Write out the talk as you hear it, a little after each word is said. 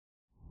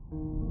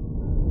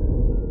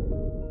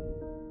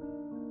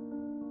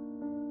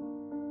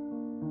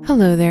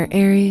Hello there,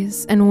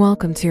 Aries, and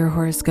welcome to your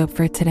horoscope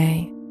for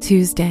today,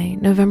 Tuesday,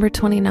 November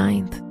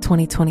 29th,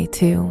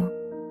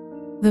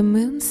 2022. The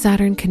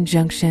Moon-Saturn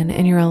conjunction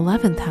in your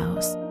 11th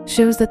house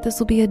shows that this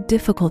will be a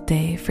difficult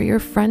day for your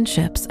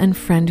friendships and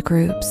friend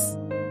groups.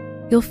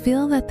 You'll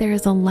feel that there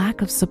is a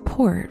lack of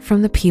support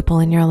from the people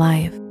in your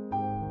life.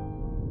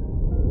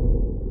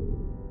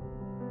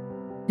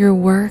 Your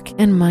work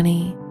and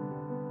money.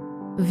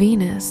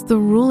 Venus, the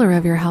ruler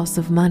of your house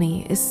of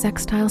money, is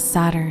sextile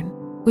Saturn,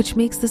 which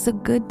makes this a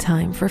good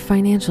time for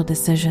financial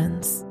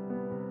decisions.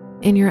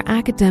 In your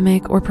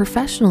academic or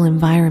professional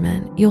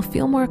environment, you'll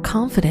feel more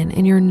confident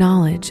in your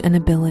knowledge and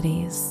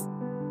abilities.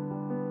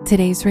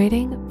 Today's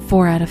rating,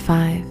 4 out of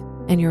 5,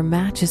 and your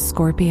match is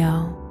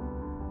Scorpio.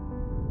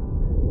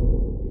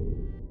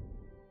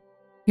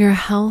 Your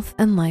health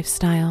and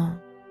lifestyle.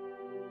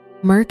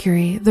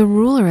 Mercury, the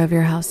ruler of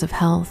your house of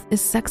health, is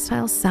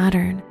sextile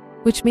Saturn,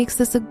 which makes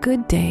this a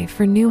good day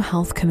for new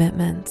health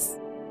commitments.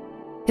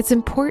 It's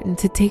important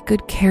to take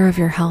good care of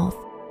your health,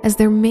 as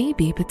there may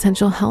be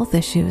potential health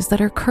issues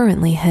that are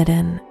currently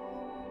hidden.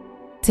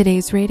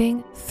 Today's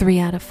rating, 3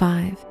 out of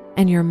 5,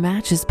 and your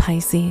match is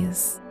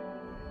Pisces.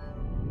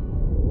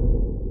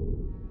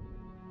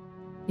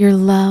 Your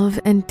love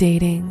and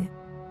dating.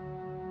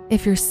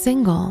 If you're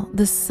single,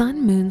 the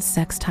Sun-Moon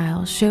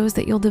sextile shows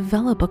that you'll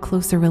develop a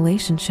closer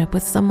relationship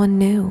with someone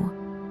new.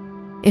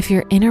 If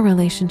you're in a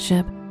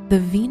relationship, the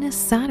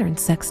Venus-Saturn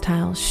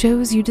sextile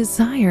shows you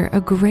desire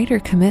a greater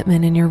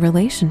commitment in your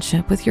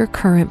relationship with your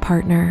current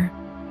partner.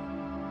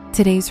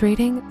 Today's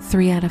rating,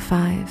 3 out of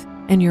 5,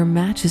 and your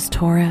match is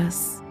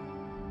Taurus.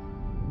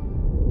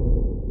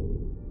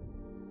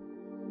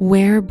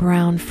 Wear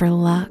brown for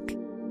luck.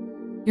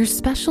 Your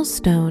special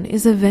stone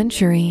is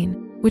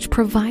aventurine, which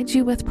provides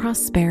you with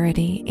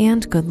prosperity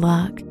and good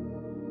luck.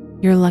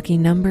 Your lucky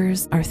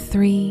numbers are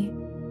 3,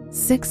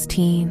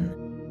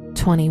 16,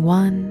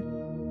 21,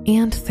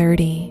 and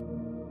 30.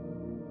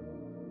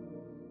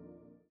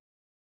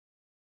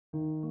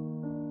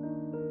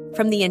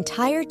 From the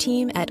entire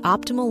team at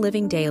Optimal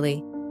Living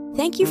Daily,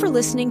 thank you for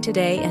listening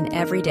today and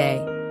every day.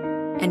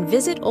 And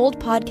visit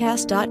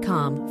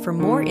oldpodcast.com for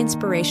more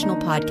inspirational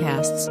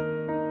podcasts.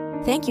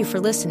 Thank you for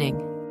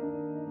listening.